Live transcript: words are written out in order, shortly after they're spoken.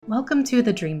Welcome to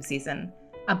The Dream Season,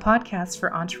 a podcast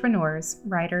for entrepreneurs,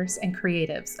 writers, and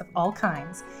creatives of all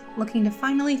kinds looking to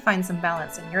finally find some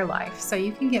balance in your life so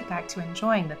you can get back to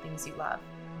enjoying the things you love,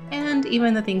 and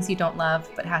even the things you don't love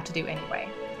but have to do anyway.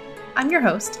 I'm your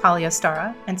host, Holly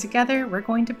Ostara, and together we're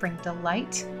going to bring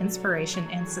delight, inspiration,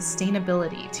 and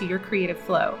sustainability to your creative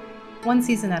flow, one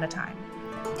season at a time.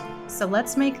 So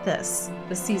let's make this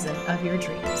the season of your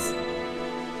dreams.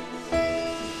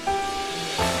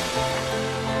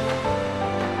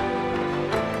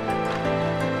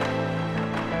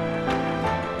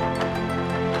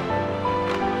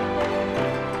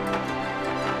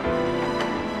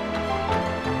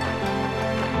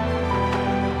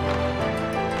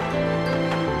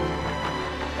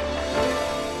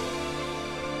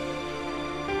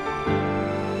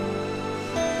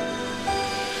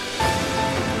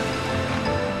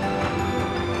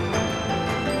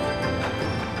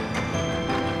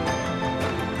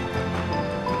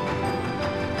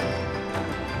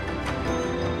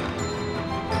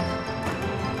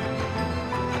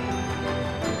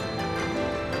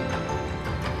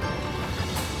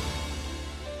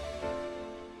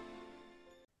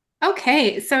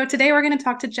 Okay, so today we're going to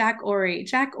talk to Jack Ory.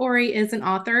 Jack Ory is an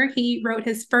author. He wrote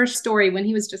his first story when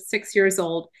he was just 6 years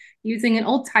old using an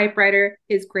old typewriter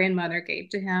his grandmother gave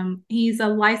to him. He's a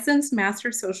licensed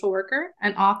master social worker,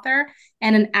 an author,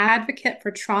 and an advocate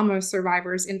for trauma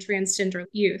survivors and transgender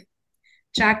youth.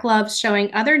 Jack loves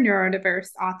showing other neurodiverse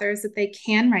authors that they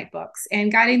can write books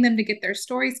and guiding them to get their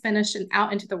stories finished and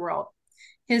out into the world.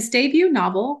 His debut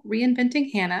novel,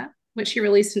 Reinventing Hannah, which he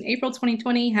released in April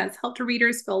 2020, has helped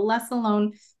readers feel less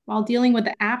alone while dealing with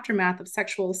the aftermath of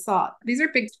sexual assault. These are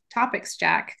big topics,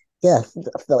 Jack. Yes,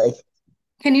 definitely.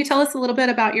 Can you tell us a little bit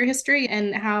about your history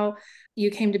and how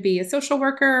you came to be a social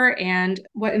worker and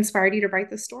what inspired you to write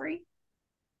this story?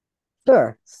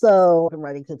 Sure. So I've been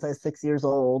writing since I was 6 years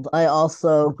old. I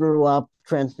also grew up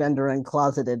transgender and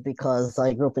closeted because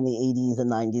I grew up in the 80s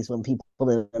and 90s when people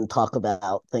didn't talk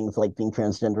about things like being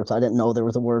transgender. So I didn't know there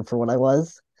was a word for what I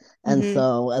was. And Mm-hmm.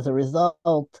 so as a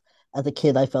result, as a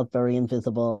kid, I felt very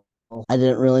invisible. I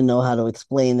didn't really know how to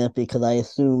explain it because I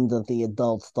assumed that the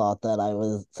adults thought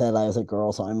that said I was a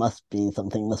girl, so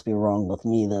something must be wrong with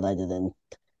me that I didn't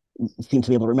seem to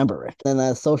be able to remember it.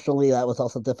 And socially, that was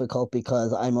also difficult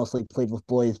because I mostly played with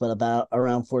boys, but about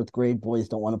around fourth grade, boys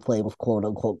don't want to play with quote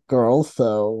unquote girls.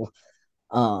 So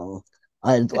um,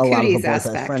 The a lot of the cooties boys I was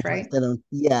aspect, friends with right? didn't.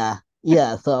 Yeah,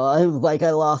 yeah. So I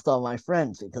lost all my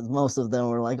friends because most of them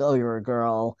were like, "Oh, you're a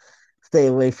girl." Stay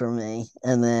away from me.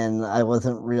 And then I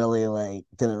wasn't really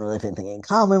didn't really have anything in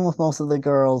common with most of the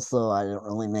girls, so I didn't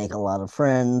really make a lot of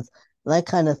friends, that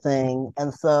kind of thing.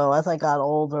 And so as I got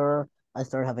older, I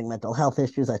started having mental health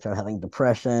issues. I started having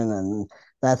depression and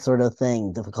that sort of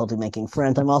thing, difficulty making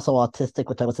friends. I'm also autistic,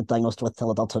 which I wasn't diagnosed with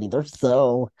till adulthood either.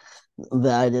 So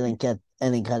that I didn't get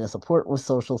any kind of support with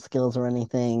social skills or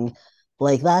anything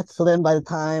like that. So then by the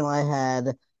time I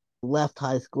had left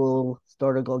high school,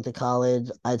 started going to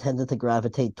college, I tended to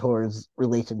gravitate towards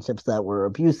relationships that were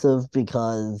abusive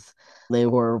because they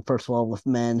were, first of all, with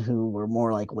men who were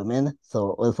more like women.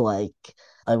 So it was like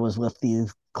I was with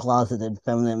these closeted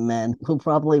feminine men who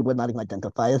probably would not even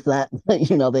identify as that.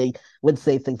 They would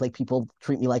say things like people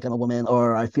treat me like I'm a woman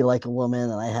or I feel like a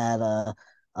woman. And I had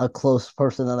a close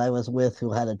person that I was with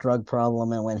who had a drug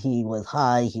problem. And when he was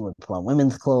high, he would put on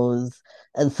women's clothes.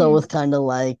 And so it was kind of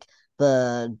like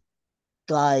the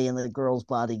guy in the girl's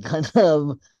body kind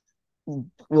of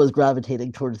was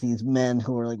gravitating towards these men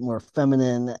who were like more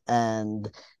feminine, and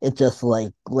it just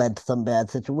like led to some bad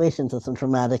situations and some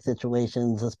traumatic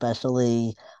situations.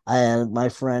 Especially I had my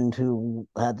friend who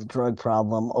had the drug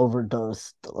problem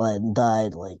overdosed and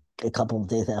died like a couple of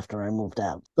days after I moved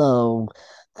out. So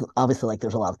obviously like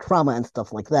there's a lot of trauma and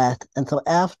stuff like that. And so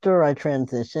after I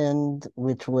transitioned,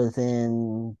 which was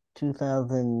in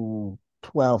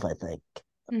 2012, I think, it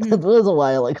Mm-hmm. was a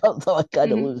while ago, so I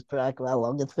kind of Mm-hmm. lose track of how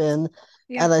long it's been.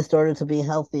 Yeah. And I started to be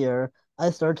healthier. I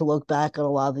started to look back at a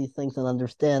lot of these things and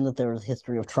understand that there was a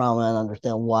history of trauma and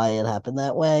understand why it happened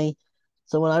that way.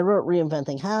 So when I wrote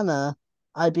Reinventing Hannah,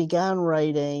 I began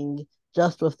writing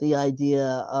just with the idea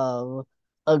of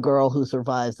a girl who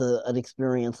survives an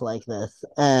experience like this.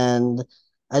 And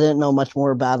I didn't know much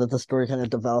more about it. The story kind of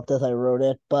developed as I wrote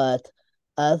it. But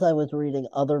as I was reading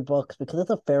other books, because it's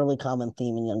a fairly common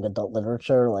theme in young adult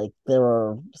literature, like there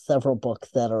are several books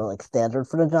that are like standard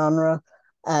for the genre,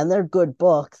 and they're good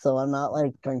books, so I'm not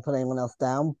like trying to put anyone else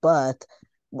down, but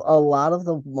a lot of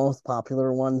the most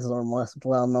popular ones or most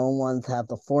well-known ones have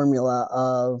the formula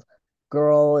of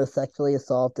girl is sexually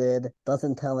assaulted,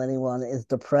 doesn't tell anyone, is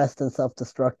depressed and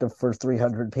self-destructive for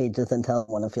 300 pages and tells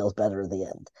one and feels better at the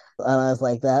end. And I was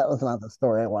like, that was not the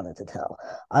story I wanted to tell.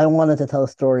 I wanted to tell a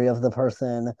story of the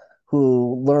person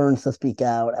who learns to speak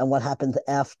out and what happens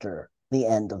after the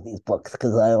end of these books.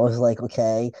 Because I was like,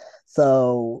 okay,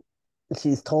 so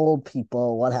she's told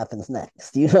people what happens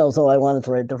next, so I wanted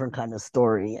to write a different kind of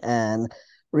story. And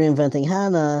Reinventing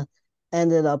Hannah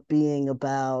ended up being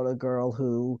about a girl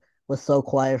who was so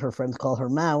quiet her friends call her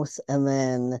Mouse, and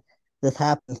then this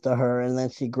happens to her, and then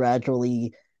she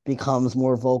gradually becomes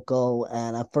more vocal.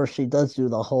 And at first, she does do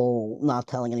the whole not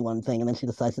telling anyone thing, and then she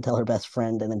decides to tell her best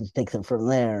friend, and then she takes it from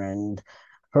there. And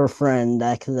her friend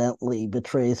accidentally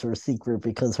betrays her secret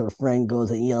because her friend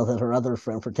goes and yells at her other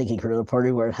friend for taking her to the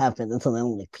party where it happened. And so then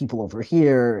like people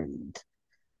overhear, and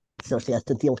so she has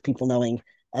to deal with people knowing,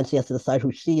 and she has to decide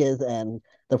who she is, and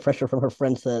the pressure from her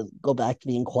friends to go back to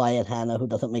being quiet Hannah, who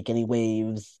doesn't make any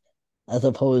waves, as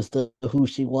opposed to who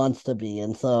she wants to be.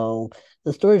 And so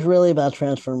the story is really about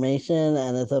transformation,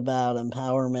 and it's about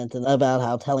empowerment, and about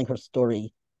how telling her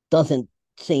story doesn't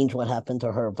change what happened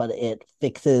to her, but it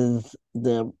fixes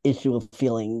the issue of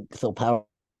feeling so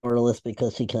powerless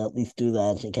because she can at least do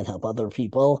that. She can help other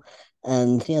people.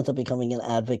 And she ends up becoming an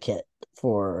advocate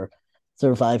for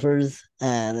survivors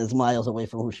and is miles away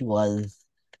from who she was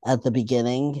at the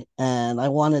beginning. And I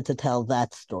wanted to tell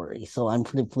that story. So I'm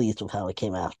pretty pleased with how it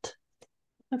came out.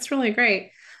 That's really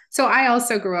great. So I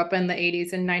also grew up in the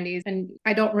 80s and 90s, and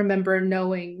I don't remember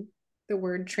knowing the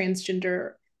word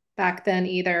transgender back then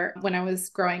either when I was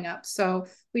growing up. So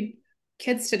we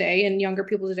kids today and younger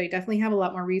people today definitely have a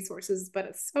lot more resources, but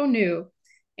it's so new.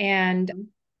 And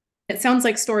it sounds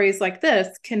like stories like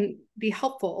this can be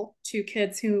helpful to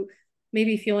kids who may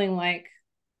be feeling like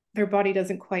their body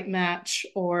doesn't quite match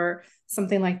or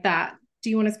something like that. Do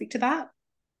you want to speak to that?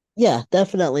 Yeah,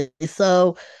 definitely.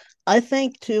 So I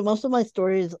think too, most of my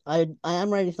stories, I am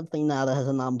writing something now that has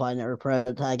a non-binary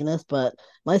protagonist, but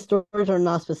my stories are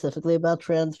not specifically about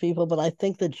trans people, but I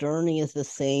think the journey is the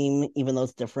same, even though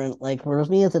it's different. Like for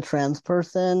me as a trans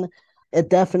person, it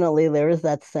definitely there is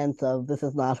that sense of this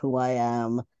is not who I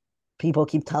am. People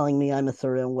keep telling me I'm a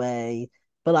certain way.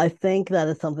 But I think that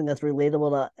is something that's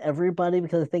relatable to everybody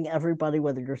because I think everybody,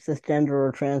 whether you're cisgender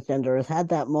or transgender, has had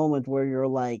that moment where you're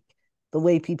like, the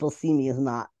way people see me is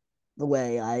not the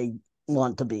way I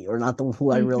want to be or not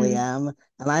who I really Mm-hmm. am.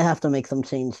 And I have to make some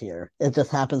change here. It just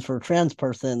happens for a trans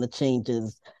person. The change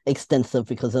is extensive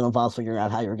because it involves figuring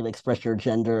out how you're going to express your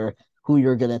gender, who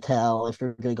you're going to tell, if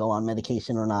you're going to go on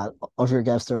medication or not, or if you're going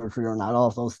to have surgery or not, all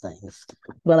of those things.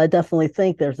 But I definitely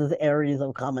think there's this areas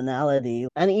of commonality.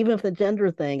 And even if the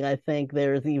gender thing, I think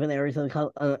there's even areas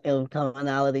of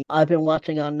commonality. I've been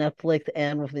watching on Netflix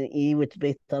Anne with an E, which is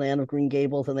based on Anne of Green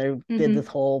Gables, and they did this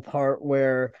Mm-hmm. whole part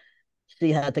where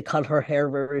she had to cut her hair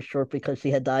very short because she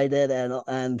had dyed it,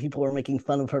 and people were making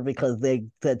fun of her because they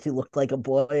said she looked like a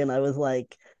boy. And I was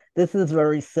like, this is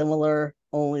very similar,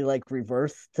 only like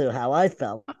reverse to how I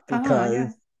felt Oh, yeah.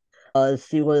 because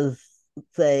she was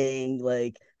saying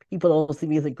like people don't see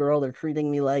me as a girl, they're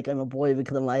treating me like I'm a boy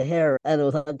because of my hair, and it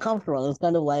was uncomfortable. It was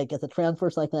kind of like as a trans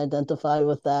person I can identify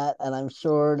with that, and I'm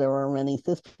sure there are many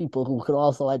cis people who could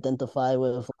also identify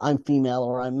with I'm female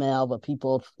or I'm male, but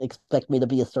people expect me to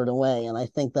be a certain way, and I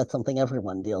think that's something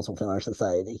everyone deals with in our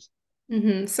society.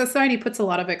 Mm-hmm. Society puts a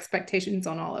lot of expectations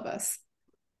on all of us,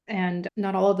 and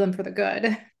not all of them for the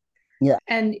good. Yeah.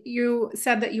 And you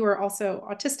said that you were also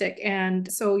autistic,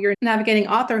 and so you're navigating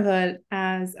authorhood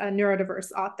as a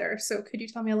neurodiverse author. So could you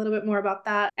tell me a little bit more about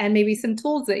that and maybe some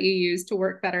tools that you use to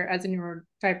work better as a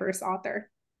neurodiverse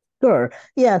author? Sure.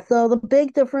 Yeah. So the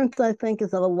big difference, I think, is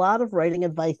that a lot of writing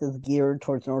advice is geared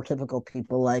towards neurotypical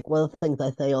people. Like one of the things I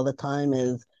say all the time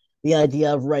is the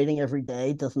idea of writing every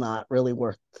day does not really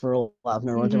work for a lot of Mm-hmm.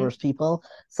 neurodiverse people.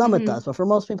 Some it Mm-hmm. does, but for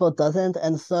most people it doesn't.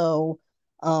 And so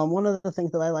one of the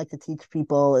things that I like to teach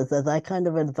people is that that kind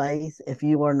of advice, if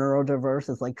you are neurodiverse,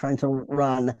 is like trying to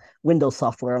run Windows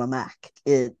software on a Mac.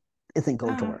 It isn't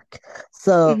going to work.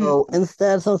 So Mm-hmm.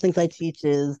 instead, some things I teach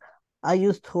is I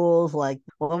use tools like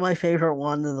one of my favorite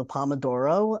ones is a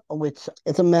Pomodoro, which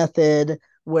it's a method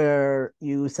where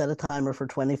you set a timer for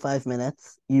 25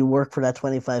 minutes. You work for that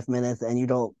 25 minutes and you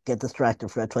don't get distracted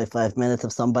for that 25 minutes.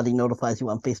 If somebody notifies you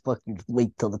on Facebook, you just wait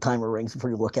till the timer rings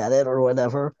before you look at it or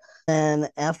whatever. And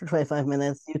after 25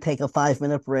 minutes, you take a 5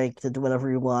 minute break to do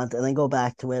whatever you want and then go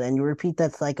back to it. And you repeat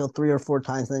that cycle 3 or 4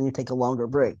 times, and then you take a longer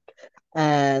break.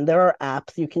 And there are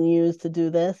apps you can use to do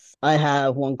this. I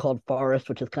have one called Forest,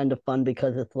 which is kind of fun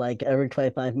because it's like every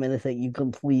 25 minutes that you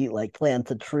complete, like plants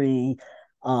a tree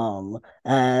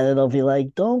And it'll be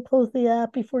like, don't close the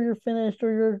app before you're finished,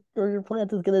 or your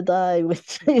plant is gonna die,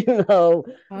 which Oh,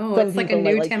 some it's like a people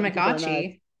might new like, some people are not.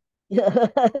 Tamagotchi. Yeah.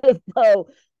 So,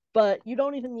 but you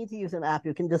don't even need to use an app.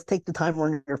 You can just take the timer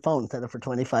on your phone, set it for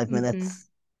 25 Hmm. minutes.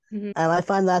 Hmm. And I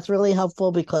find that's really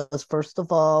helpful because, first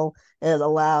of all, it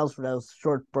allows for those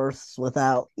short bursts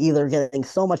without either getting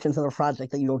so much into the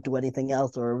project that you don't do anything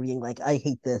else, or being like, I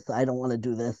hate this. I don't want to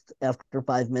do this. After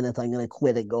 5 minutes, I'm going to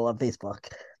quit and go on Facebook.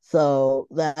 So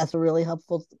that's a really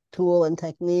helpful tool and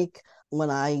technique. When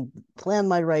I plan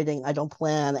my writing, I don't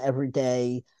plan every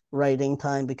day writing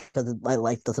time because my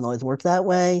life doesn't always work that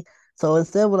way. So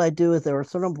instead, what I do is there are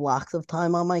certain blocks of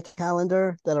time on my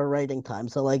calendar that are writing time.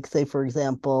 So, like, say, for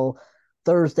example,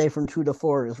 Thursday from 2 to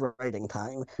 4 is writing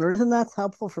time. The reason that's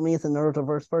helpful for me as a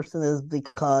neurodiverse person is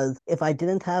because if I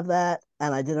didn't have that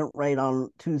and I didn't write on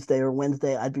Tuesday or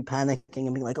Wednesday, I'd be panicking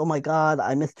and being like, oh my God,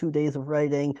 I missed 2 days of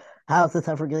writing. How's this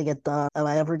ever going to get done? Am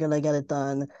I ever going to get it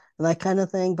done? And that kind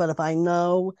of thing. But if I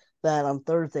know that on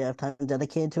Thursday I have time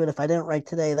dedicated to it, if I didn't write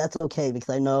today, that's okay because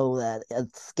I know that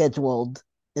it's scheduled,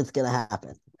 it's going to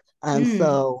happen. And Mm.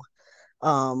 so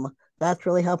that's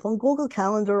really helpful. And Google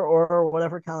Calendar or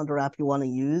whatever calendar app you want to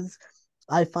use,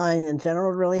 I find in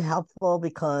general really helpful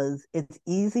because it's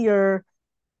easier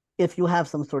if you have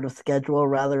some sort of schedule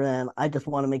rather than I just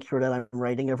want to make sure that I'm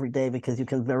writing every day, because you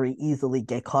can very easily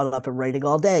get caught up in writing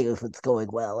all day if it's going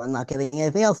well and not getting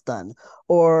anything else done.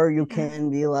 Or you Yeah. can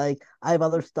be like, I have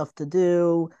other stuff to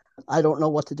do. I don't know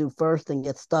what to do first and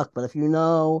get stuck. But if you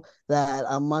know that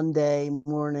on Monday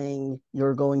morning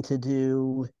you're going to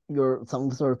do your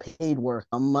some sort of paid work,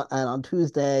 and on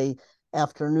Tuesday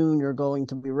afternoon you're going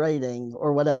to be writing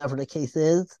or whatever the case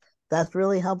is, that's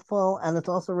really helpful. And it's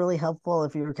also really helpful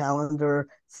if your calendar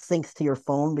syncs to your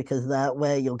phone, because that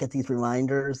way you'll get these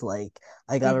reminders. Like,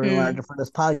 I got a reminder Hmm. for this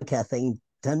podcast saying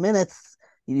 10 minutes,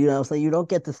 so you don't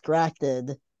get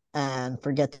distracted and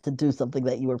forget to do something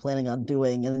that you were planning on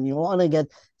doing. And you want to get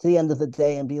to the end of the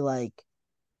day and be like,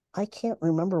 I can't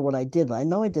remember what I did. I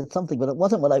know I did something, but it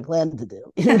wasn't what I planned to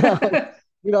do.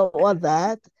 You don't want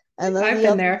that. And then I've the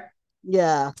been other, there.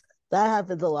 yeah, that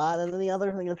happens a lot. And then the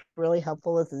other thing that's really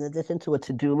helpful is, in addition to a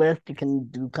to-do list, you can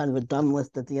do kind of a done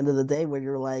list at the end of the day where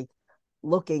you're like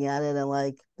looking at it and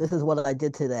like, this is what I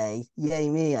did today. Yay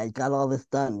me, I got all this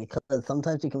done. Because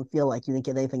sometimes you can feel like you didn't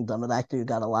get anything done, but actually you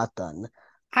got a lot done.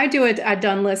 I do a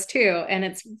done list too, and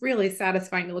it's really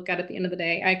satisfying to look at the end of the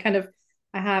day.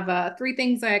 I have three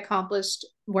things I accomplished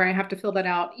where I have to fill that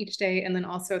out each day, and then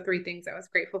also three things I was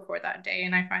grateful for that day,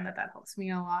 and I find that that helps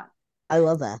me a lot. I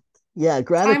love that. Yeah, Time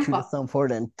gratitude is clock. so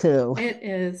important too. It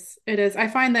is. It is. I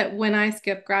find that when I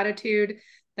skip gratitude,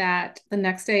 that the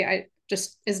next day I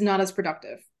just is not as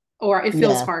productive, or it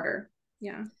feels Yeah. harder.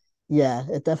 Yeah. Yeah,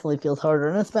 it definitely feels harder.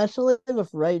 And especially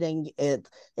with writing, it's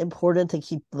important to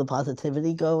keep the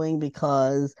positivity going,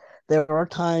 because there are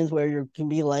times where you can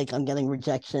be like, I'm getting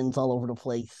rejections all over the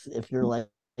place if you're like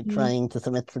Mhm. trying to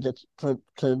submit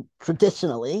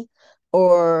traditionally.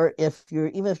 Or if you're,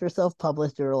 even if you're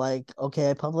self-published, you're like, okay,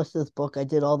 I published this book, I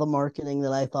did all the marketing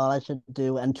that I thought I should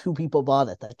do, and 2 people bought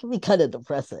it. That can be kind of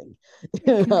depressing, It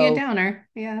you can be a know? downer.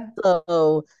 Yeah.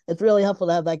 So it's really helpful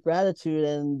to have that gratitude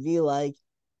and be like,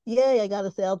 yay, I got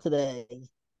a sale today. You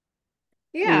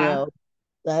Yeah. know,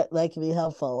 that can be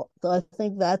helpful. So I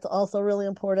think that's also really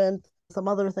important. Some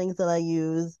other things that I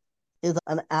use is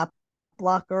an app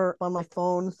blocker on my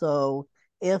phone. So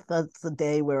if that's a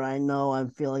day where I know I'm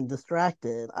feeling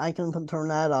distracted, I can turn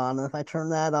that on. And if I turn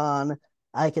that on,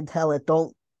 I can tell it,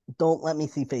 don't let me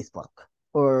see Facebook,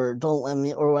 or don't let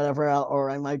me, or whatever else, or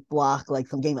I might block like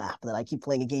some game app that I keep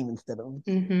playing a game instead of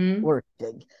Hmm.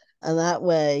 working. And that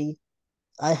way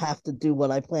I have to do what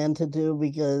I plan to do,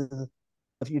 because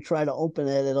if you try to open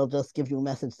it, it'll just give you a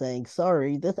message saying,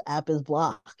 sorry, this app is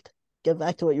blocked. Get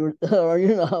back to what you were,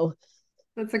 or,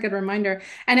 That's a good reminder.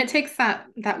 And it takes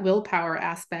that willpower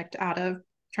aspect out of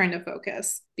trying to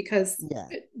focus because yeah,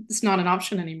 it's not an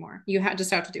option anymore.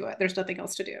 Just have to do it. There's nothing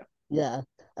else to do. yeah.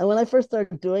 And when I first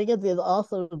started doing it, it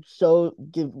also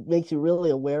makes you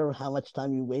really aware of how much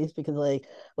time you waste, because like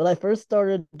when I first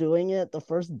started doing it, the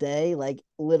first day, like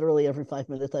literally every 5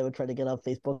 minutes, I would try to get off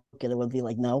Facebook and it would be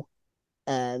like, no.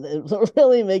 And it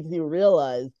really makes you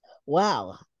realize,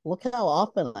 wow, look how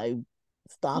often I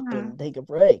stop Yeah. and take a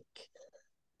break.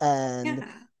 And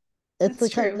Yeah. it's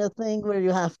That's the kind true. of thing where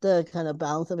you have to kind of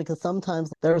balance it, because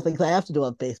sometimes there are things I have to do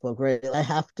on Facebook, right? I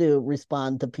have to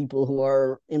respond to people who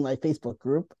are in my Facebook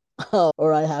group,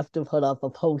 or I have to put up a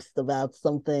post about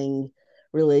something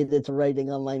related to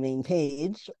writing on my main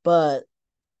page. But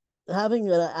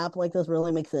having an app like this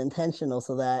really makes it intentional,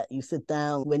 so that you sit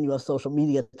down when you have social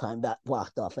media time that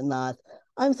blocked off, and not,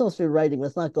 I'm supposed to be writing, but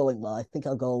it's not going well. I think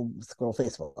I'll go scroll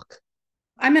Facebook.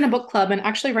 I'm in a book club, and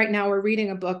actually, right now, we're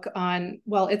reading a book on,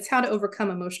 well, it's how to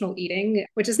overcome emotional eating,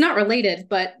 which is not related,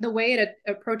 but the way it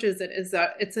approaches it is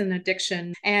that it's an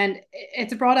addiction. And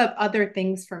it's brought up other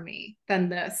things for me than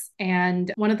this.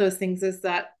 And one of those things is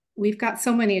that we've got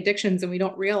so many addictions and we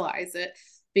don't realize it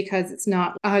because it's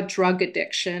not a drug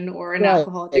addiction or an Right.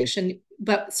 alcohol addiction.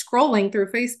 But scrolling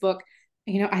through Facebook,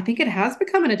 I think it has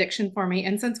become an addiction for me.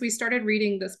 And since we started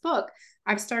reading this book,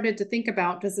 I've started to think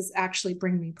about, does this actually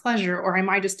bring me pleasure, or am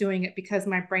I just doing it because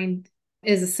my brain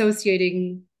is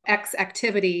associating X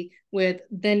activity with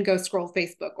then go scroll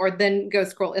Facebook or then go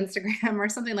scroll Instagram or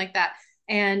something like that.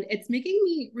 And it's making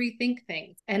me rethink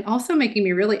things and also making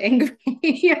me really angry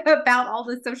about all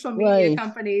the social media Right.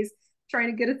 companies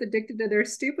trying to get us addicted to their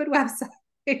stupid websites.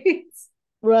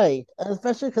 Right. And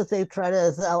especially because they try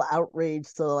to sell outrage.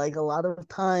 So, like, a lot of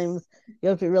times you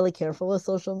have to be really careful with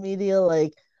social media,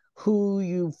 like who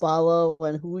you follow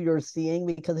and who you're seeing.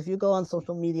 Because if you go on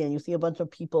social media and you see a bunch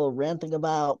of people ranting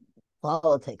about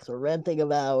politics or ranting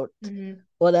about Mm-hmm.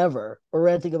 whatever, or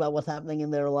ranting about what's happening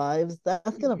in their lives,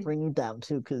 that's going to Mm-hmm. bring you down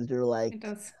too. Because you're like, It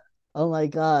does. oh my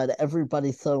God,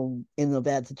 everybody's so in a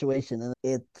bad situation and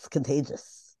it's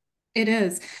contagious. It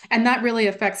is. And that really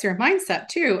affects your mindset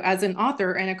too, as an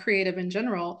author and a creative in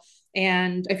general.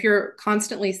 And if you're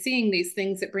constantly seeing these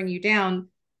things that bring you down,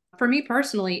 for me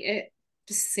personally, it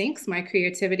just sinks my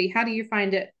creativity. How do you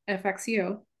find it affects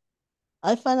you?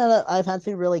 I find that I've had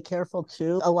to be really careful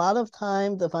too. A lot of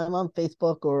times, if I'm on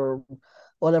Facebook or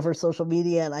whatever social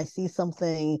media and I see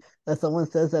something that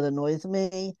someone says that annoys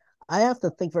me, I have to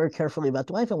think very carefully about,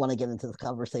 do I even want to get into this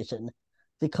conversation?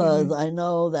 Because Mm-hmm. I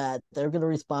know that they're going to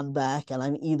respond back, and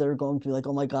I'm either going to be like,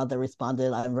 oh my God, they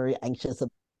responded. I'm very anxious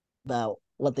about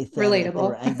what they said. And if they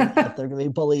were Relatable. angry enough, they're going to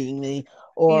be bullying me. Yeah.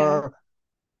 Or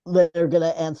they're gonna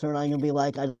answer and I'm gonna be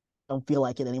like, I don't feel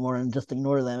like it anymore and just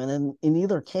ignore them. And then in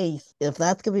either case, if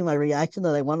that's gonna be my reaction,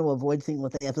 that I want to avoid seeing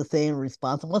what they have to say in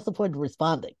response, what's the point of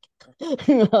responding?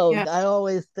 Yeah. I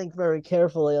always think very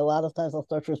carefully. A lot of times I'll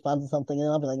start to respond to something and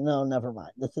I'll be like, no, never mind.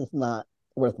 This is not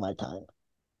worth my time.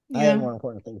 I have Yeah. more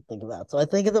important things to think about. So I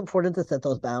think it's important to set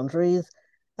those boundaries.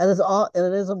 And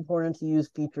it is important to use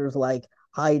features like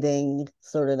hiding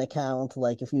certain accounts,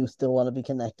 like if you still want to be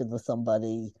connected with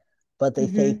somebody, but they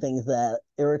say Mm-hmm. things that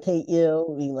irritate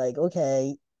you, being like,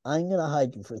 okay, I'm gonna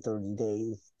hide you for 30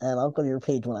 days and I'll go to your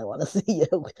page when I want to see you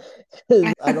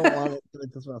because I don't want it to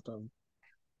disrupt them.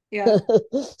 Yeah.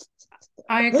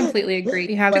 I completely agree.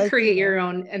 You have to Like, create your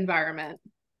own environment.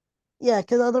 yeah,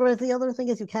 because otherwise, the other thing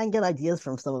is you can get ideas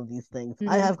from some of these things. I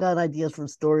Mm-hmm. have gotten ideas from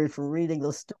stories from reading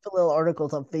those stupid little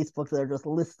articles on Facebook that are just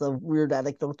lists of weird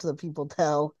anecdotes that people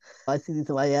tell. I see these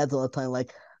in my ads all the time,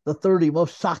 like the 30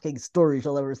 most shocking stories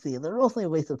you'll ever see. And they're mostly a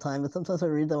waste of time. And sometimes I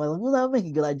read them, I'm like, well, that would make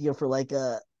a good idea for like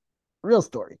a real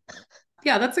story.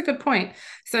 Yeah, that's a good point.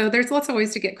 So there's lots of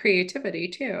ways to get creativity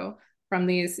too from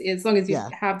these, as long as you Yeah.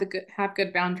 have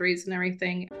good boundaries and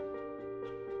everything.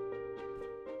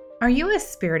 Are you a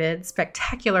spirited,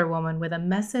 spectacular woman with a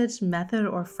message, method,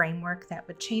 or framework that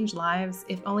would change lives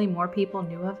if only more people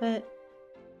knew of it?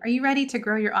 Are you ready to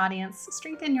grow your audience,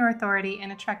 strengthen your authority,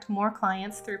 and attract more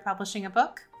clients through publishing a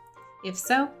book? If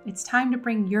so, it's time to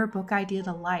bring your book idea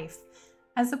to life.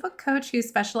 As a book coach who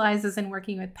specializes in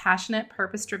working with passionate,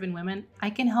 purpose driven women, I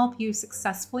can help you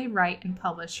successfully write and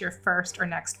publish your first or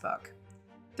next book.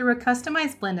 Through a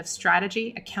customized blend of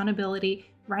strategy,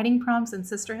 accountability, writing prompts, and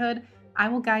sisterhood, I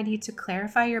will guide you to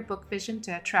clarify your book vision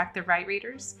to attract the right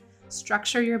readers,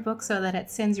 structure your book so that it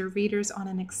sends your readers on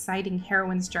an exciting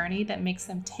heroine's journey that makes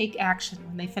them take action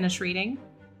when they finish reading,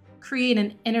 create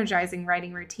an energizing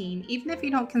writing routine even if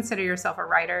you don't consider yourself a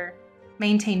writer,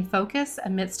 maintain focus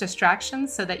amidst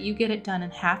distractions so that you get it done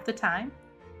in half the time,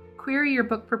 query your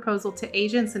book proposal to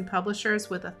agents and publishers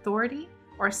with authority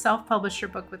or self-publish your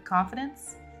book with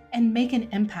confidence, and make an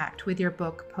impact with your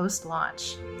book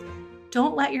post-launch.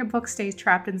 Don't let your book stay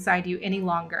trapped inside you any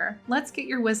longer. Let's get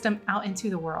your wisdom out into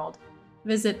the world.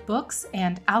 Visit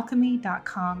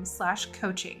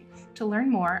booksandalchemy.com/coaching to learn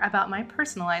more about my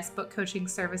personalized book coaching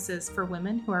services for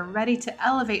women who are ready to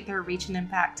elevate their reach and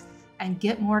impact and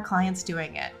get more clients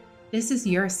doing it. This is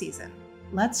your season.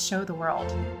 Let's show the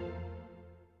world.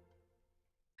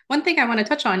 One thing I want to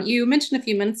touch on, you mentioned a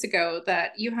few minutes ago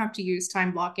that you have to use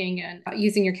time blocking and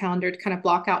using your calendar to kind of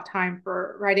block out time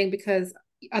for writing because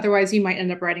otherwise you might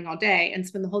end up writing all day and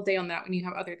spend the whole day on that when you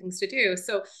have other things to do.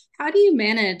 So, how do you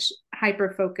manage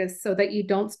hyper focus so that you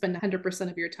don't spend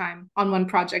 100% of your time on one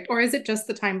project? Or is it just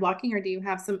the time blocking, or do you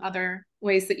have some other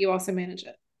ways that you also manage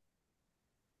it?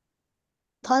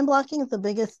 Time blocking is the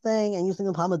biggest thing, and using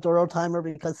a Pomodoro timer,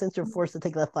 because since you're forced to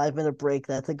take that 5 minute break,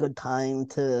 that's a good time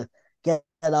to get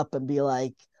up and be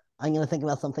like, I'm going to think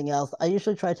about something else. I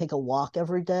usually try to take a walk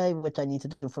every day, which I need to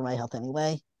do for my health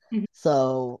anyway. Mhm.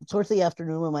 So towards the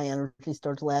afternoon when my energy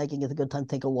starts lagging is a good time to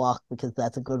take a walk, because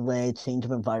that's a good way. Change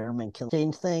of environment can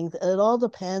change things. And it all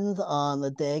depends on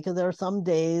the day, because there are some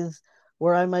days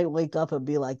where I might wake up and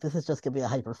be like, this is just gonna be a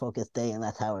hyper focused day, and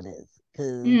that's how it is.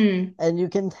 Because Mm, and you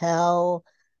can tell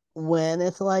when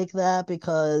it's like that,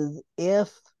 because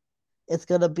if it's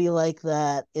gonna be like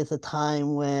that, it's a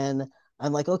time when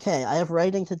I'm like, okay, I have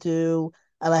writing to do,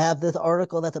 and I have this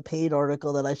article that's a paid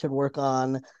article that I should work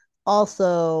on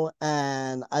also,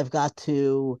 and I've got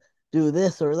to do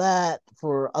this or that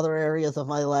for other areas of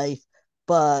my life.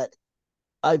 But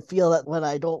I feel that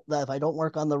if I don't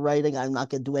work on the writing, I'm not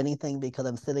going to do anything, because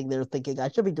I'm sitting there thinking I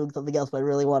should be doing something else, but I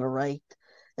really want to write.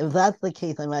 If that's the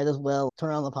case, I might as well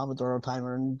turn on the Pomodoro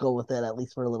timer and go with it, at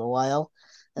least for a little while,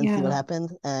 and see what yeah.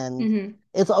 happens. And Hmm.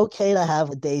 it's okay to have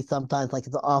a day sometimes, like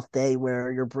it's an off day,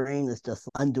 where your brain is just,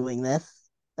 I'm doing this,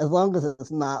 as long as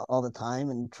it's not all the time,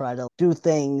 and try to do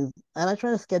things. And I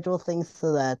try to schedule things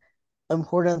so that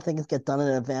important things get done in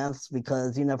advance,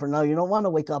 because you never know. You don't want to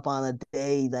wake up on a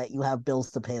day that you have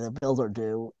bills to pay, the bills are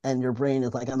due, and your brain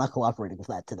is like, I'm not cooperating with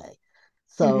that today.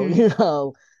 So,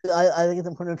 Hmm. I think it's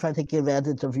important to try to take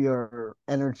advantage of your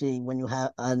energy when you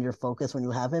have, and your focus when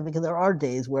you have it, because there are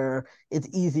days where it's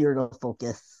easier to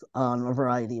focus on a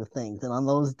variety of things. And on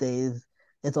those days,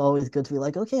 it's always good to be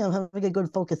like, okay, I'm having a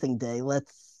good focusing day.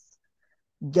 Let's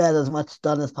get as much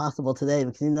done as possible today,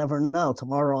 because you never know.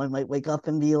 Tomorrow I might wake up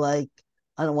and be like,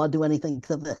 I don't want to do anything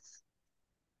except this.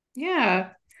 Yeah.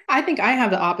 I think I have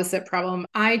the opposite problem.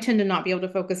 I tend to not be able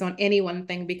to focus on any one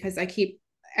thing because I keep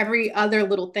every other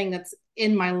little thing that's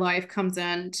in my life comes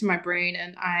in to my brain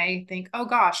and I think, oh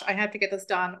gosh, I have to get this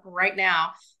done right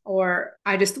now. Or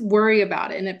I just worry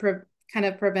about it and kind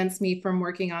of prevents me from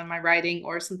working on my writing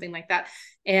or something like that.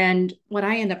 And what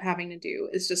I end up having to do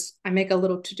is just I make a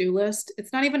little to-do list.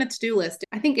 It's not even a to-do list.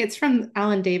 I think it's from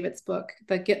Alan David's book,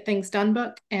 the Get Things Done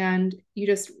book. And you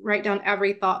just write down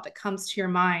every thought that comes to your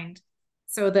mind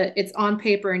so that it's on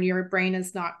paper and your brain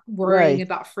is not worrying Right,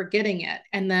 about forgetting it.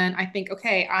 And then I think,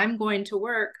 okay, I'm going to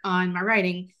work on my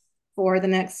writing for the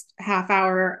next half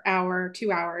hour, hour,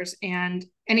 2 hours. And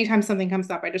anytime something comes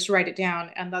up, I just write it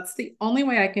down. And that's the only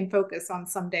way I can focus on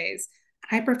some days.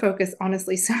 Hyper focus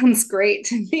honestly sounds great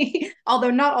to me,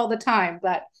 although not all the time,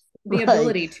 but the right,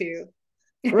 ability to.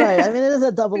 right. I mean, it is a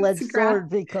It's double-edged a graph. sword,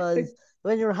 because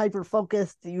when you're hyper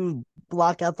focused, you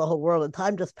block out the whole world, and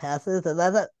time just passes. And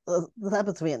this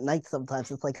happens to me at night sometimes.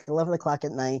 It's like 11 o'clock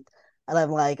at night, and I'm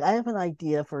like, I have an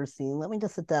idea for a scene. Let me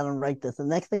just sit down and write this. And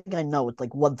next thing I know, it's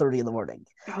like 1:30 in the morning.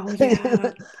 Oh,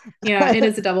 yeah. Yeah, it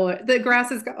is a double. The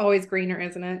grass is always greener,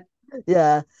 isn't it?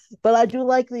 Yeah, but I do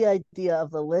like the idea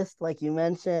of the list, like you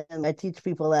mentioned. I teach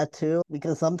people that too,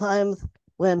 because sometimes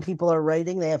when people are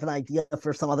writing, they have an idea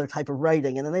for some other type of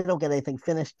writing, and then they don't get anything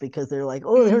finished, because they're like,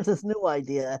 oh, there's Mm, this new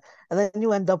idea. And then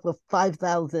you end up with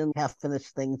 5,000 half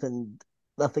finished things, and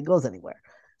nothing goes anywhere.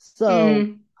 So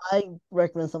mm. I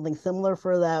recommend something similar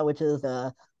for that, which is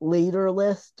a later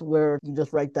list, where you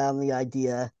just write down the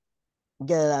idea,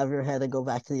 get it out of your head, and go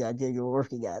back to the idea you were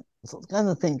working at. So it's kind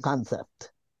of the same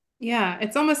concept. Yeah,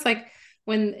 it's almost like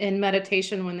when in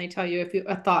meditation, when they tell you if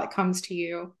a thought comes to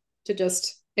you, to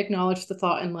just acknowledge the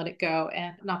thought and let it go.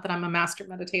 And not that I'm a master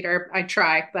meditator, I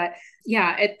try, but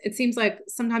yeah, it seems like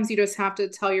sometimes you just have to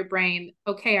tell your brain,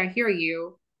 okay, I hear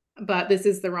you, but this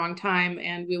is the wrong time,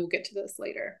 and we will get to this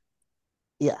later.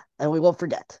 Yeah, and we won't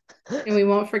forget. And we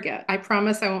won't forget. I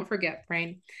promise I won't forget,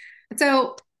 brain.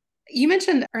 So you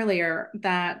mentioned earlier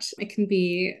that it can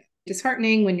be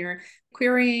disheartening when you're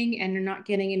querying and you're not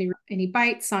getting any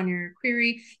bites on your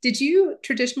query. Did you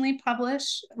traditionally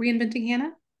publish Reinventing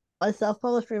Hannah? I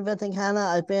self-published Reinventing Hannah.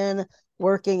 I've been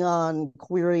working on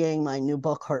querying my new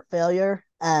book, Heart Failure,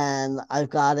 and I've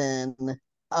gotten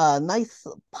a nice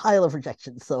pile of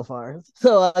rejections so far.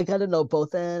 So I kind of know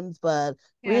both ends, but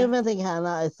Yeah. Reinventing Hannah,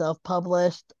 I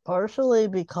self-published partially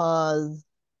because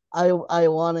I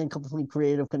wanted complete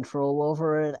creative control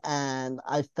over it, and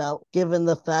I felt, given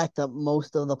the fact that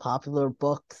most of the popular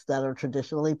books that are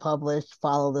traditionally published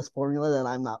follow this formula that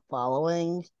I'm not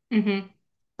following, Hmm.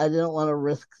 I didn't want to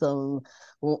risk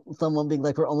someone being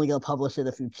like, we're only gonna publish it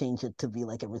if you change it to be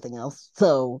like everything else.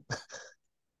 So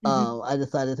Hmm. I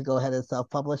decided to go ahead and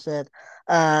self-publish it.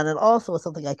 And it also was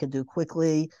something I could do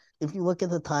quickly. If you look at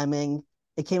the timing,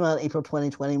 it came out April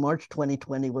 2020. March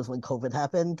 2020 was when COVID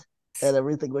happened and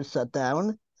everything was shut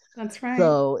down. That's right.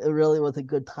 So it really was a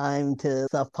good time to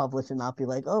self-publish and not be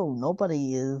like, oh,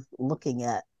 nobody is looking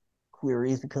at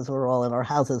queries because we're all in our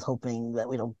houses hoping that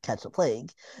we don't catch a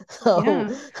plague. So,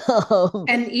 Yeah. um,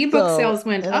 And ebook so sales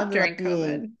went it up ended up during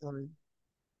being, COVID.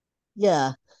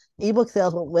 yeah, ebook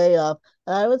sales went way up.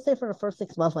 And I would say for the first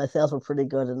 6 months, my sales were pretty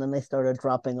good. And then they started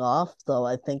dropping off. So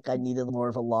I think I needed more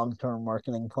of a long-term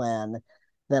marketing plan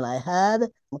than I had.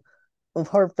 With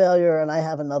heart failure, and I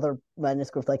have another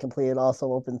manuscript I completed,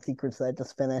 also Open Secrets that I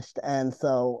just finished. And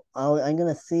so I'm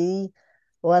going to see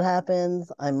what happens.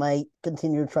 I might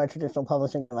continue to try traditional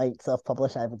publishing. I might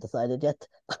self-publish. I haven't decided yet.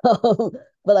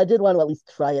 But I did want to at least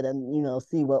try it and,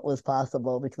 see what was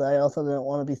possible because I also didn't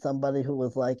want to be somebody who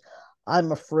was like,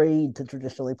 I'm afraid to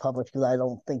traditionally publish because I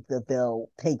don't think that they'll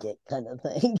take it kind of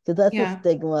thing. Because that's a Yeah.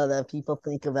 stigma that people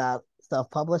think about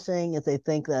self-publishing is they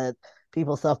think that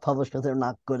people self-publish because they're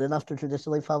not good enough to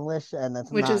traditionally publish, and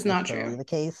that's Which is not not necessarily true. the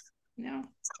case. No.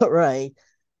 Right.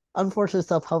 Unfortunately,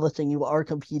 self-publishing, you are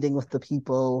competing with the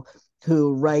people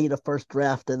who write a first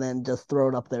draft and then just throw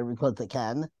it up there because they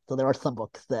can. So there are some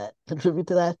books that contribute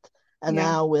to that. And Yeah.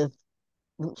 now with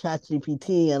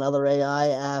ChatGPT and other AI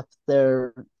apps,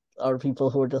 there are people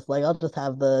who are just like, I'll just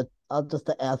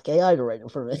ask AI to write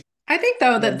it for me. I think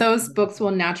though that And those books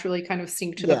will naturally kind of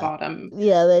sink to the yeah, bottom.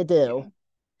 yeah, they do. Yeah.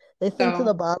 They sink to the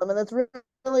So, bottom, and it's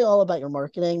really all about your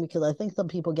marketing because I think some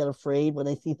people get afraid when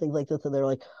they see things like this and they're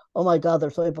like, "Oh my God,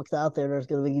 there's so many books out there. There's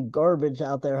going to be garbage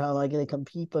out there. How am I going to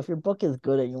compete?" But if your book is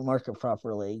good and you market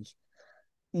properly,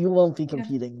 you won't be yeah.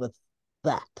 competing with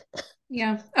that.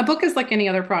 Yeah. A book is like any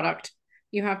other product.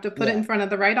 You have to put it Yeah, in front of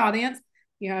the right audience.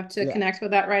 You have to yeah, connect with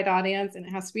that right audience, and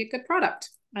it has to be a good product.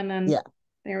 And then yeah.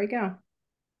 there we go.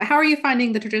 How are you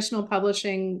finding the traditional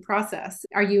publishing process?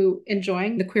 Are you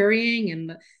enjoying the querying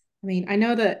and I mean, I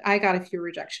know that I got a few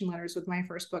rejection letters with my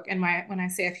first book, and when I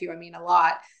say a few, I mean a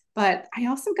lot. But I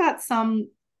also got some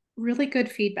really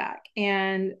good feedback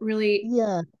and really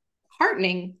Yeah,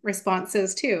 heartening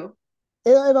responses too.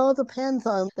 it all depends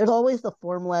on. There's always the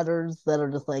form letters that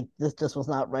are just like, this just was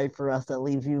not right for us, that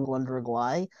leaves you wondering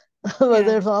why. But Yeah.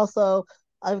 there's also,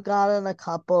 I've gotten a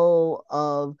couple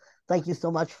of, thank you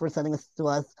so much for sending this to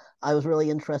us. I was really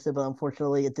interested, but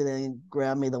unfortunately it didn't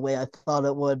grab me the way I thought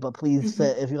it would. But please,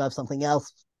 Mm-hmm. if you have something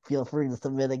else, feel free to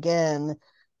submit again.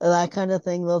 That kind of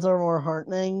thing. Those are more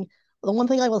heartening. The one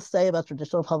thing I will say about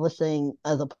traditional publishing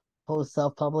as opposed to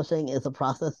self-publishing is the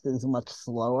process is much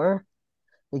slower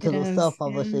It because with is. Yeah.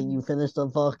 self-publishing, you finish the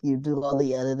book, you do all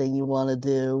the editing you want to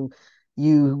do,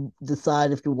 you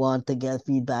decide if you want to get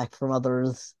feedback from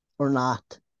others or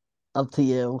not, up to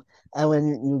you. And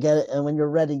when you get it, and when you're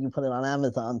ready, you put it on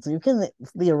Amazon, so you can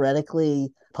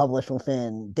theoretically publish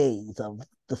within days of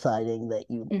deciding that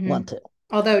you Mm-hmm. want to.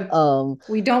 Although Um,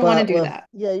 we don't want to but do with that.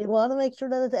 yeah, you want to make sure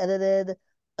that it's edited,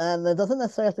 and it doesn't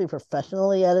necessarily have to be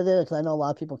professionally edited because I know a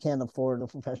lot of people can't afford a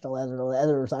professional editor. The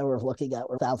editors I was looking at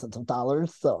were thousands of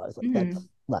dollars, so I was like, Mm-hmm. that's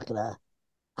not gonna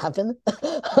happen.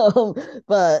 um,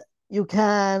 but you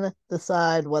can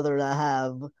decide whether to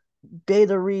have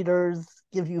beta readers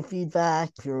give you feedback.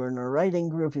 If you're in a writing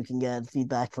group, you can get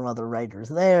feedback from other writers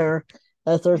there.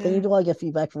 That sort of thing. You Yeah. do want to get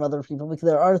feedback from other people because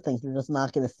there are things you're just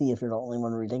not going to see if you're the only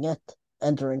one reading it.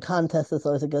 Entering contests is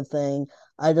always a good thing.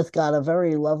 I just got a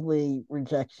very lovely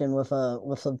rejection with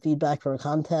some feedback for a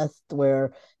contest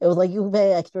where it was like you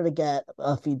pay extra to get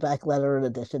a feedback letter in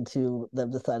addition to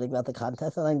them deciding about the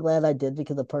contest, and I'm glad I did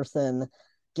because the person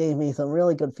gave me some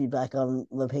really good feedback on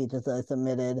the pages that I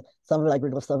submitted. Some of it I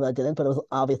agreed with, some of it I didn't, but it was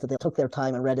obvious that they took their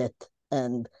time and read it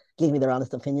and gave me their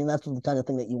honest opinion. That's the kind of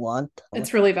thing that you want.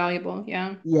 It's really valuable.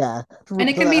 Yeah. Yeah. And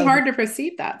it So can be that, hard to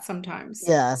perceive that sometimes.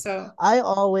 yeah. So, I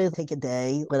always take a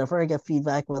day whenever I get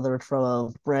feedback, whether it's from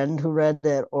a friend who read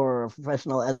it or a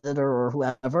professional editor or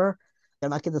whoever. I'm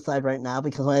not going to decide right now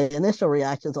because my initial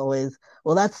reaction is always,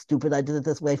 well, that's stupid. I did it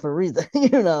this way for a reason.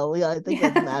 Yeah, I think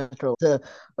that's yeah. natural to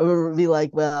be like,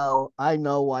 well, I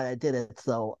know why I did it,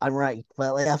 so I'm right.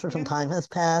 But like after some Yeah. time has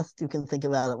passed, you can think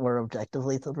about it more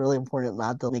objectively. So it's really important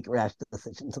not to make rash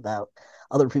decisions about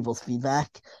other people's feedback.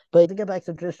 But to get back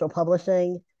to traditional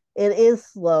publishing, it is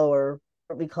slower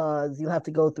because you have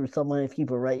to go through so many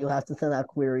people, right? You have to send out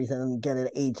queries and get an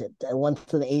agent. And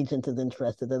once an agent is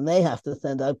interested, then they have to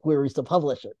send out queries to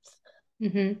publishers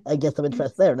Mm-hmm. and get some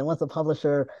interest there. And then once the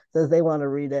publisher says they want to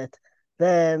read it,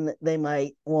 then they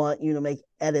might want you to make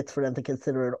edits for them to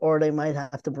consider it, or they might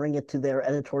have to bring it to their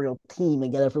editorial team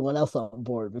and get everyone else on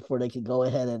board before they can go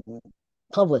ahead and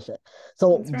publish it.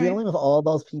 So That's right. dealing with all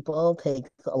those people takes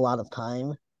a lot of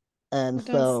time. And It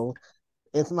does. so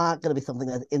it's not going to be something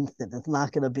that's instant. It's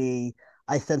not going to be,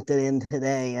 I sent it in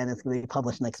today and it's going to be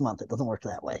published next month. It doesn't work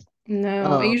that way.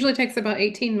 No, it Um, usually takes about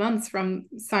 18 months from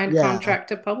signed yeah. contract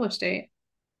to publish date.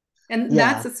 And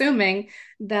that's Yeah, assuming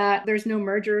that there's no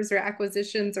mergers or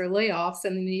acquisitions or layoffs,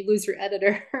 and then you lose your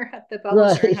editor at the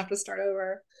publisher and right. have to start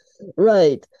over.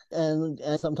 Right. And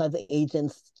sometimes the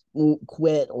agents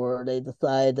quit or they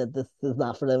decide that this is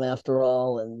not for them after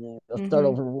all and start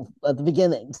Hmm. over at the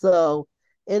beginning. So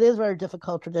it is very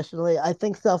difficult traditionally. I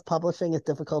think self-publishing is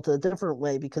difficult in a different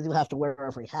way because you have to wear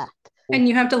every hat. And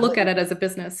you have to look But at it as a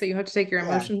business, so you have to take your yeah,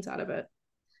 emotions out of it.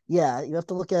 yeah, you have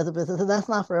to look at the business, and that's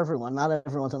not for everyone. Not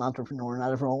everyone's an entrepreneur.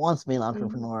 Not everyone wants to be an Mhm.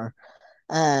 entrepreneur.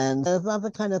 And it's not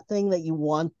the kind of thing that you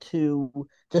want to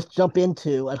just jump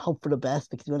into and hope for the best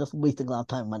because you end up wasting a lot of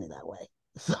time and money that way.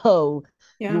 So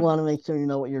you Yeah. want to make sure you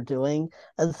know what you're doing.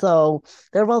 And so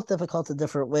they're both difficult in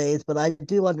different ways, but I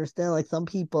do understand like some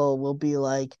people will be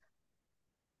like,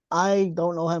 I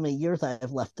don't know how many years I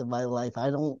have left in my life. I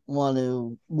don't want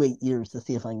to wait years to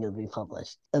see if I'm going to be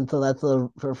published. And so that's a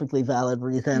perfectly valid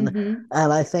reason. Hmm.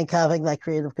 And I think having that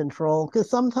creative control, because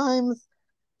sometimes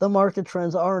the market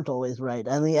trends aren't always right,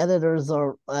 and the editors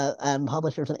are and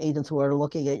publishers and agents who are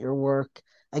looking at your work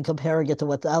and comparing it to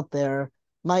what's out there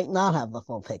might not have the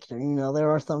full picture.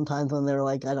 There are some times when they're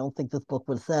like, "I don't think this book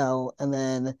would sell," and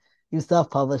then you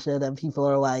self-publish it, and people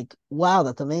are like, "Wow,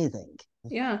 that's amazing."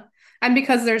 Yeah. And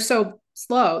because they're so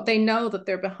slow, they know that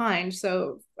they're behind.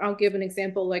 So I'll give an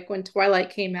example like when Twilight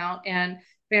came out and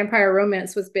vampire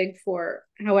romance was big for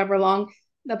however long,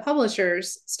 the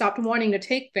publishers stopped wanting to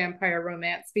take vampire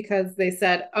romance because they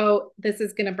said, "Oh, this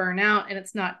is going to burn out and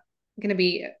it's not going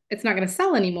to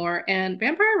sell anymore." And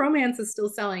vampire romance is still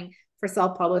selling for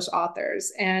self-published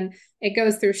authors. And it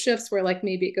goes through shifts where like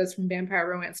maybe it goes from vampire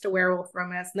romance to werewolf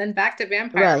romance and then back to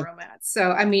vampire Right, romance.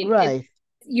 So I mean, it right.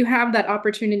 you have that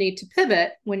opportunity to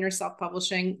pivot when you're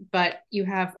self-publishing, but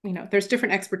there's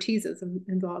different expertises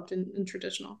involved in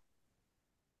traditional.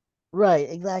 Right,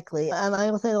 exactly. And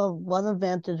I would say one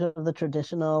advantage of the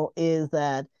traditional is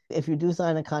that if you do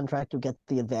sign a contract, you get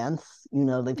the advance.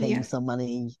 They pay you Yeah. some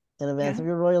money in advance Yeah. of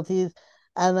your royalties.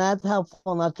 And that's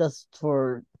helpful not just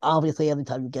for obviously every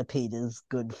time you get paid is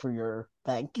good for your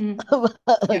bank, Mm,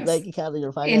 bank yes. account and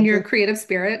your In your finances. creative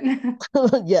spirit.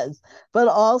 Yes. But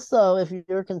also, if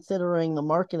you're considering the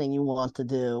marketing you want to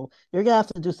do, you're gonna have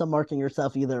to do some marketing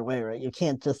yourself either way, right? You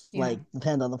can't just Yeah. like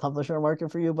depend on the publisher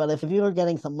market for you. But if you're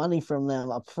getting some money from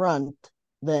them up front,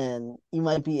 then you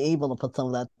might be able to put some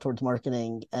of that towards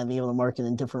marketing and be able to market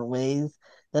in different ways.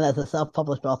 Then, as a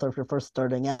self-published author, if you're first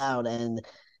starting out and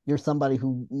you're somebody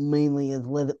who mainly is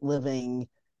living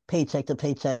paycheck to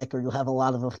paycheck, or you have a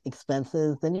lot of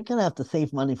expenses, then you're gonna have to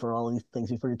save money for all these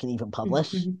things before you can even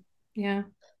publish. Mhm. Yeah.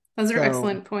 Those are So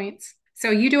excellent points.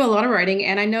 So you do a lot of writing,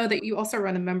 and I know that you also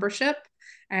run a membership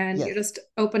and you yes, just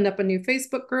opened up a new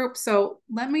Facebook group. So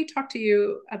let me talk to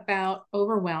you about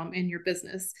overwhelm in your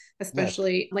business, yes,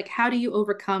 especially like how do you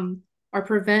overcome or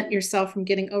prevent yourself from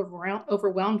getting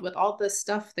overwhelmed with all this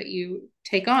stuff that you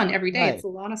take on every day? It's right, a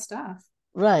lot of stuff.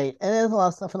 right. And there's a lot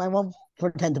of stuff, and I won't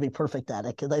pretend to be perfect at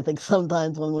it because I think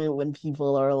sometimes when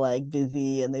people are like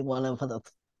busy and they want to put a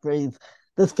phrase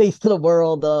this face to the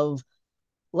world of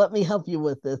let me help you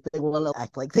with this, they want to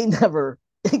act like they never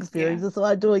Yeah. experience it. So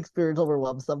I do experience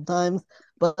overwhelm sometimes,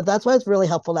 but that's why it's really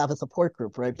helpful to have a support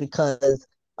group, right? Because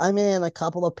I'm in a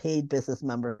couple of paid business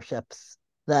memberships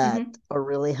that Hmm. are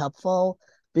really helpful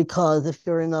because if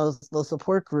you're in those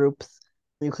support groups,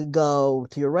 you could go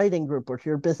to your writing group or to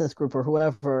your business group or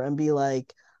whoever and be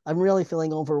like, I'm really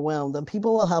feeling overwhelmed, and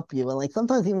people will help you. And like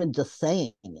sometimes even just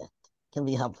saying it can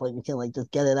be helpful. You can like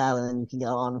just get it out and then you can get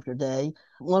on with your day.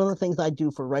 One of the things I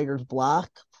do for writer's block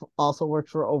also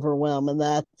works for overwhelm, and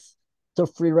that's to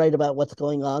free write about what's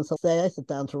going on. So say I sit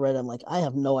down to write, I'm like, I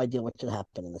have no idea what should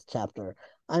happen in this chapter.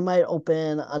 I might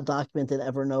open a document in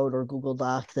Evernote or Google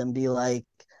Docs and be like,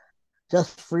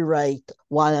 just free write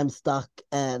why I'm stuck.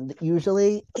 And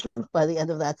usually by the end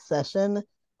of that session,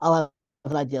 I'll have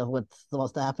an idea of what's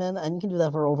supposed to happen. And you can do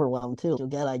that for overwhelm too. You'll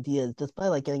get ideas just by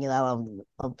like getting it out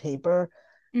of paper.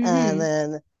 And Hmm.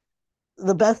 then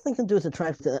the best thing to do is to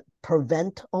try to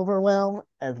prevent overwhelm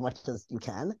as much as you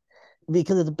can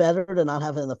because it's better to not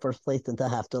have it in the first place than to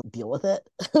have to deal with it.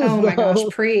 Oh my gosh, so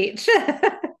preach.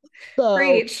 so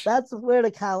Preach. that's where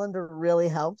the calendar really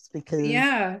helps because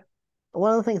Yeah.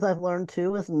 one of the things I've learned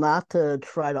too is not to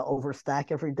try to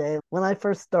overstack every day. When I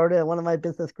first started in one of my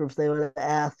business groups, they would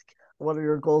ask, "What are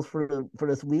your goals for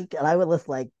this week?" And I would list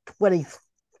like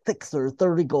 26 or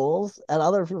 30 goals, and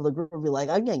other people in the group would be like,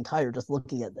 "I'm getting tired just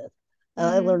looking at this." And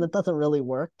I learned Hmm. it doesn't really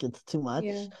work; it's too Yeah.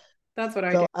 much. That's what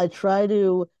I do. So I try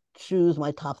to choose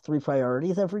my top three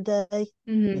priorities every day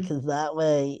Hmm. because that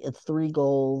way it's three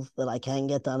goals that I can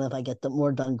get done. If I get them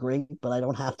more done, great, but I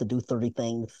don't have to do 30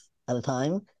 things at a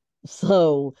time.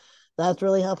 So That's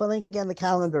really helpful. And again, the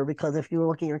calendar, because if you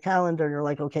look at your calendar and you're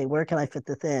like, okay, where can I fit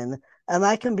this in? And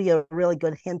that can be a really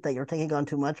good hint that you're taking on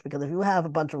too much, because if you have a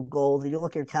bunch of goals and you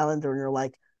look at your calendar and you're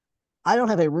like, I don't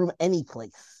have a room any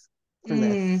place for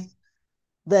this, Mm.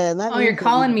 then that Oh, you're means that you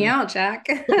calling me out, Jack.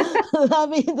 that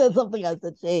means that something has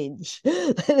to change.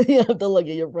 You have to look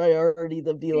at your priorities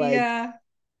and be like, Yeah.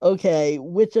 okay,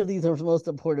 which of these are most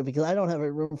important? Because I don't have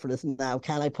a room for this now.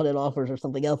 Can I put it off, or is there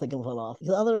something else I can put off?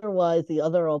 Because otherwise, the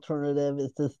other alternative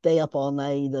is to stay up all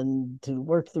night and to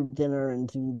work through dinner and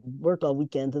to work on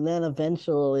weekends. And then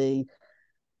eventually,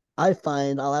 I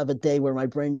find I'll have a day where my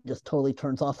brain just totally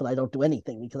turns off and I don't do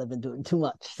anything because I've been doing too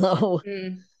much. So,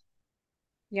 Mm.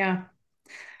 Yeah.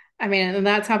 I mean, and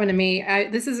that's happened to me.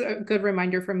 This is a good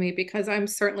reminder for me because I'm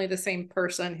certainly the same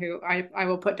person who I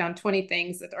will put down 20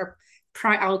 things that are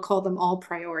I'll call them all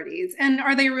priorities. And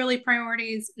are they really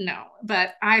priorities? No,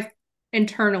 but I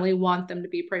internally want them to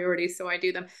be priorities, so I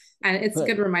do them. And it's a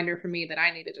good right. reminder for me that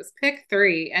I need to just pick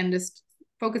three and just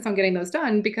focus on getting those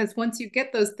done, because once you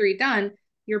get those three done,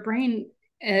 your brain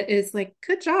is like,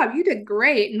 good job, you did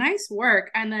great, nice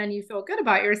work. And then you feel good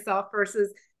about yourself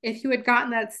versus if you had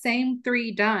gotten that same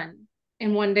three done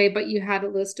in one day, but you had a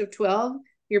list of 12,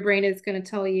 your brain is going to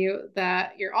tell you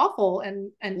that you're awful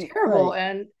and terrible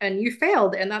Right. and you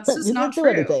failed. And that's just You not didn't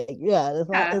do true. anything. Yeah,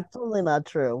 Yeah. it's totally not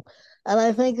true. And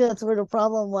I think that's where the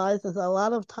problem lies, is a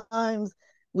lot of times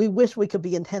we wish we could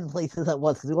be in 10 places at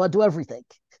once because we want to do everything.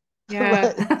 But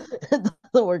Yeah. it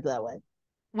doesn't work that way.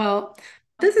 Well,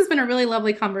 this has been a really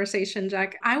lovely conversation,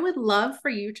 Jack. I would love for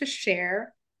you to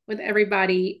share with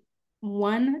everybody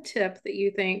one tip that you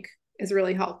think is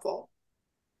really helpful.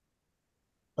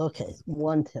 Okay,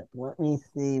 one tip. Let me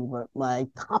see what my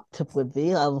top tip would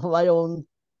be of my own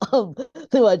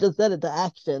thing. I just set it to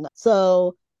action.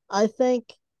 So I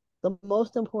think the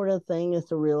most important thing is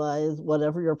to realize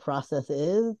whatever your process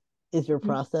is your Mhm.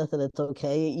 process, and it's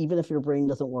okay, even if your brain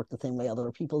doesn't work the same way other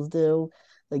people's do.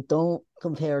 Like, don't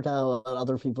compare to how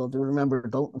other people do. Remember,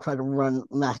 don't try to run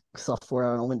Mac software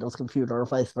on a Windows computer or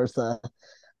vice versa.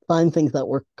 Find things that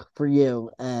work for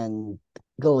you and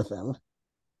go with them.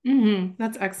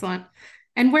 That's excellent.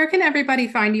 And where can everybody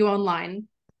find you online?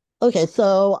 Okay,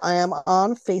 so I am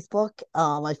on Facebook.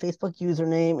 My Facebook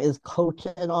username is Coach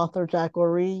and Author Jack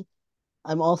O'Ree.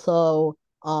 I'm also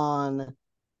on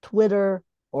Twitter,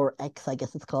 or X, I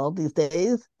guess it's called these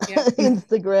days, Yeah.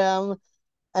 Instagram,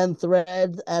 and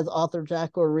Threads as Author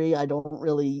Jack O'Ree. I don't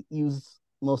really use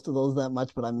most of those that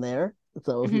much, but I'm there.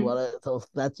 So if you Mhm. want to, so if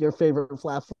that's your favorite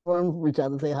platform, reach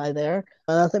out and say hi there.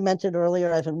 And as I mentioned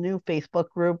earlier, I have a new Facebook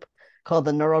group called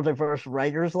the Neurodiverse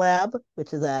Writers Lab,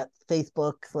 which is at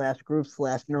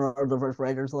Facebook/group/Neurodiverse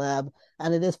Writers Lab.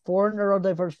 And it is for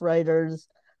neurodiverse writers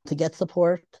to get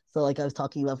support. So like I was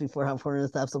talking about before, how important it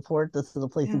is to have support. This is a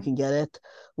place you Yeah. can get it,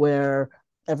 where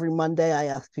every Monday I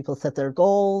ask people to set their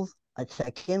goals. I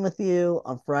check in with you.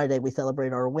 On Friday, we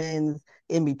celebrate our wins.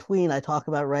 In between, I talk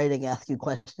about writing, ask you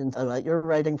questions about your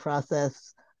writing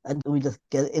process, and we just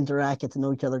interact, get to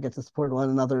know each other, get to support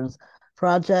one another's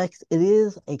projects. It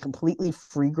is a completely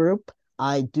free group.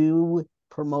 I do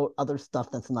promote other stuff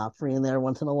that's not free in there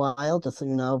once in a while, just so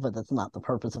you know, but that's not the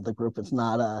purpose of the group. It's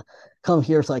not come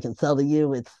here so I can sell to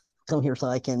you. It's come here so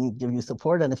I can give you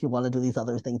support. And if you want to do these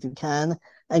other things, you can.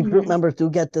 And group Mhm. members do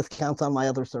get discounts on my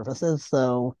other services.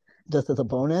 So just as a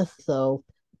bonus. So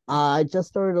I just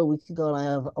started a week ago and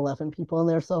I have 11 people in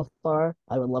there so far.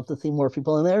 I would love to see more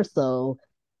people in there. So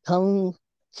come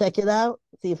check it out,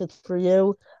 see if it's for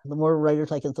you. The more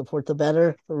writers I can support, the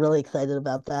better. We're really excited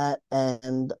about that.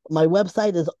 And my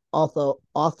website is also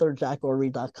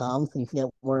authorjackorey.com. So you can get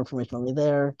more information on me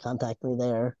there, contact me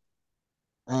there,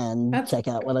 and That's check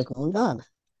out what good. I'm going on.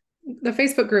 The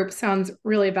Facebook group sounds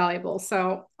really valuable.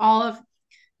 So all of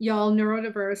y'all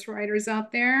neurodiverse writers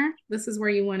out there, this is where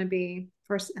you want to be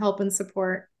for help and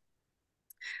support.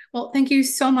 Well, thank you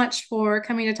so much for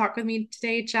coming to talk with me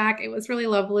today, Jack. It was really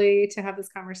lovely to have this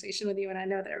conversation with you, and I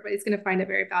know that everybody's going to find it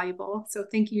very valuable. So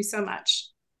thank you so much.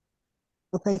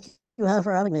 Well, thank you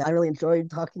for having me. I really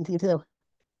enjoyed talking to you too.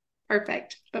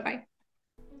 Perfect. Bye bye.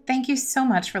 Thank you so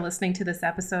much for listening to this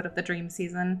episode of the Dream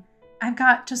Season. I've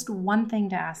got just one thing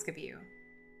to ask of you.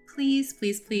 Please,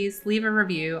 please, please leave a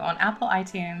review on Apple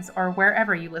iTunes or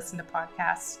wherever you listen to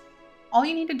podcasts. All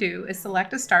you need to do is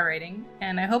select a star rating,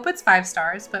 and I hope it's 5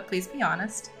 stars, but please be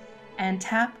honest, and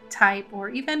tap, type, or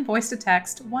even voice to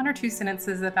text 1 or 2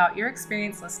 sentences about your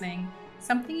experience listening,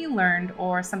 something you learned,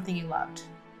 or something you loved.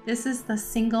 This is the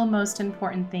single most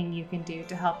important thing you can do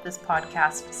to help this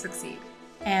podcast succeed.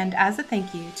 And as a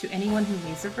thank you to anyone who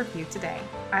leaves a review today,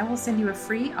 I will send you a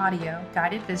free audio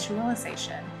guided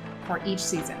visualization for each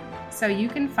season. so you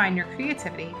can find your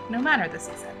creativity no matter the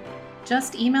season.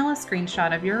 Just email a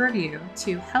screenshot of your review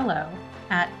to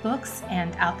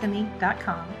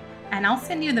hello@booksandalchemy.com and I'll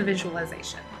send you the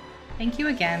visualization. Thank you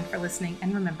again for listening,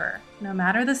 and remember, no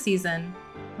matter the season,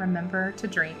 remember to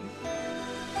dream.